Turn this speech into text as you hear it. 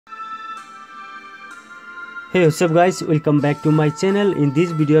Hey, what's up guys, welcome back to my channel. In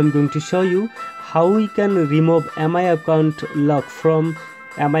this video I'm going to show you how we can remove mi account lock from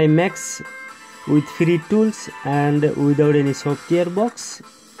mi Max with free tools and without any software box.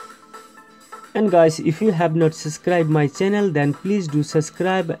 And guys, if you have not subscribed my channel, then please do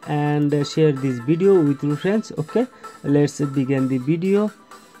subscribe and share this video with your friends. Okay, let's begin the video.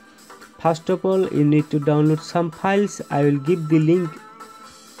 First of all, you need to download some files. I will give the link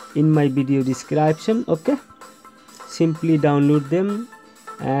in my video description. Okay, simply download them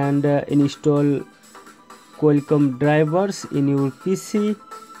and install Qualcomm drivers in your PC.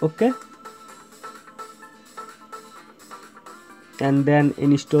 Okay, and then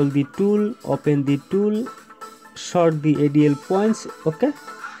install the tool, open the tool, sort the ADL points. Okay,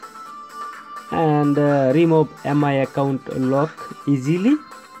 and remove mi account lock easily.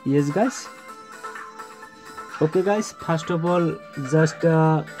 Yes guys. Okay guys, first of all, just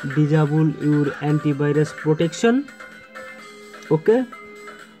disable your antivirus protection. Okay,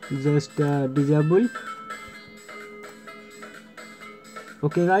 just disable.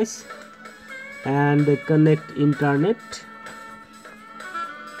 Okay guys, and connect internet,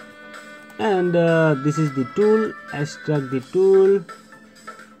 and this is the tool. Extract the tool,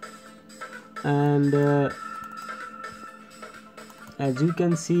 and as you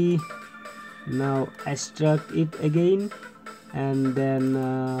can see, now extract it again, and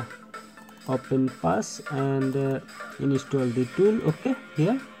then open pass and install the tool. Okay,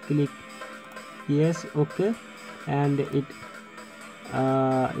 here click yes. Okay, and it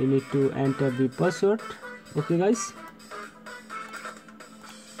you need to enter the password. Okay guys,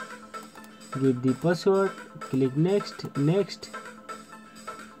 give the password, click next, next,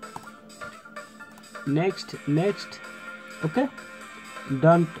 next, next. Okay,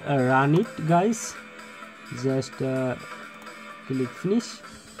 don't run it guys, just click finish.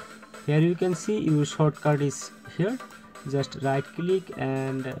 Here you can see your shortcut is here. Just right click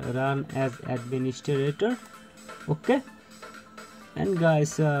and run as administrator. Okay, and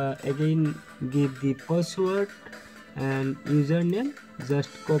guys, again give the password and username.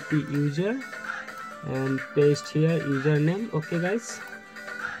 Just copy user and paste here username. Okay guys,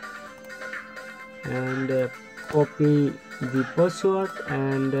 and copy the password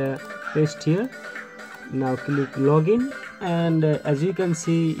and paste here. Now click login, and as you can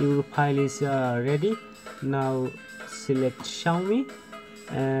see, your file is ready. Now select Xiaomi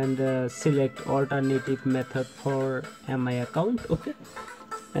and select alternative method for mi account. Okay,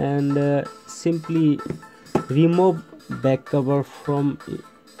 and simply remove back cover from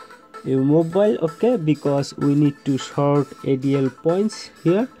your mobile. Okay, because we need to sort ADL points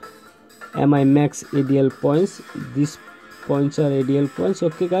here, mi Max ADL points. These points are ADL points.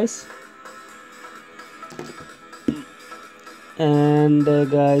 Okay guys, and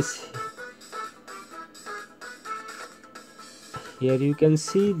guys, here you can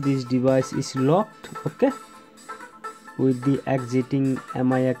see this device is locked. Okay, with the exiting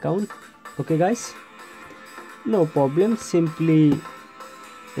mi account. Okay guys, no problem, simply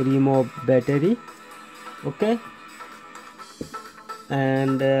remove battery. Okay,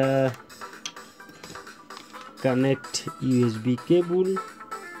 and connect USB cable.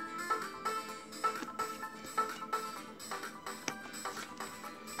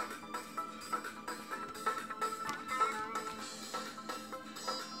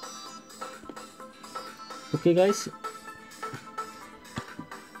 Okay guys,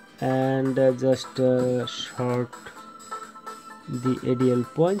 and just short the ADL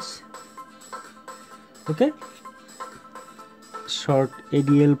points. Okay, short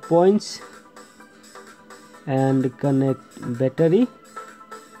ADL points and connect battery.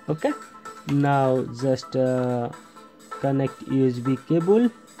 Okay, now just connect USB cable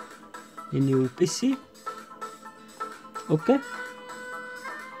in your PC. Okay,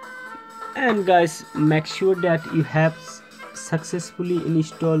 and guys, make sure that you have successfully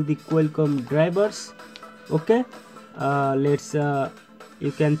installed the Qualcomm drivers. Okay, let's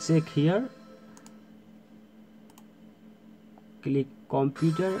you can check here. Click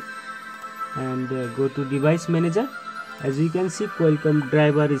computer and go to device manager. As you can see, Qualcomm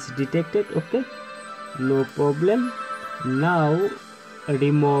driver is detected. Okay, no problem. Now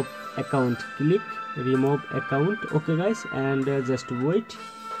remove account, click remove account. Okay guys, and just wait,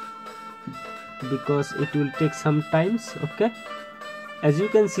 because it will take some times. Okay, as you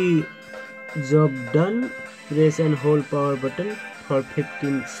can see, job done. Press and hold power button for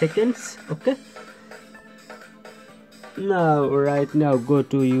 15 seconds. Okay, now right now go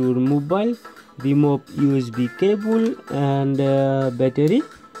to your mobile, remove USB cable and battery,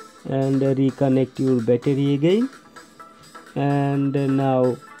 and reconnect your battery again, and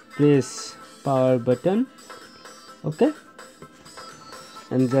now press power button Okay,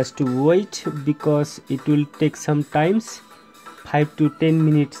 and just wait because it will take some times, 5 to 10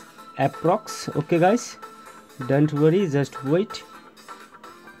 minutes approx. Okay guys, don't worry, just wait.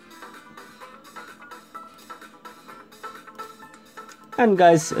 And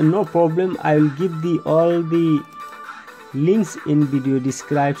guys, no problem, I will give all the links in video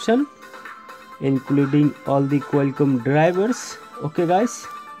description, including all the Qualcomm drivers. Okay guys,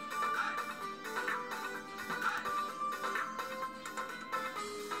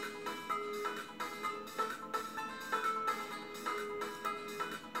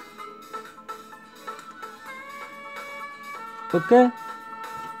 okay,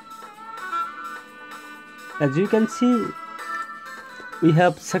 as you can see, we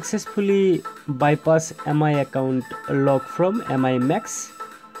have successfully bypassed MI account lock from MI Max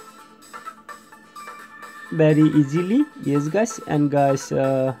very easily. Yes guys, and guys,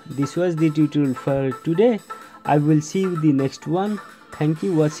 this was the tutorial for today. I will see you the next one. Thank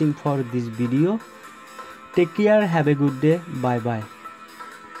you watching for this video. Take care, have a good day, bye bye.